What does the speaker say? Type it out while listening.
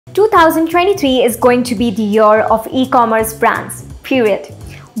2023 is going to be the year of e-commerce brands, period.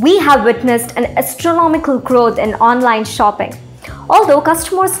 We have witnessed an astronomical growth in online shopping. Although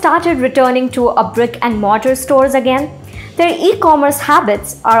customers started returning to a brick and mortar stores again, their e-commerce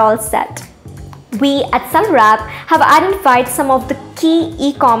habits are all set. We at SellerApp have identified some of the key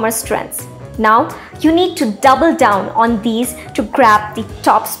e-commerce trends. Now, you need to double down on these to grab the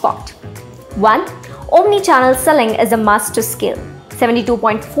top spot. 1. Omnichannel selling is a must to scale.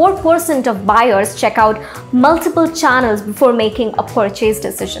 72.4% of buyers check out multiple channels before making a purchase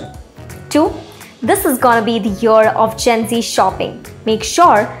decision. 2. This is gonna be the year of Gen Z shopping. Make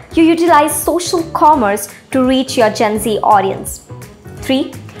sure you utilize social commerce to reach your Gen Z audience.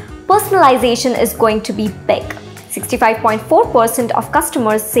 3. Personalization is going to be big. 65.4% of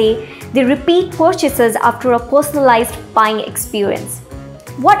customers say they repeat purchases after a personalized buying experience.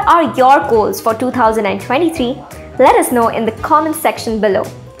 What are your goals for 2023? Let us know in the comment section below.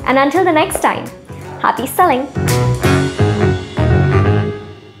 And until the next time, happy selling!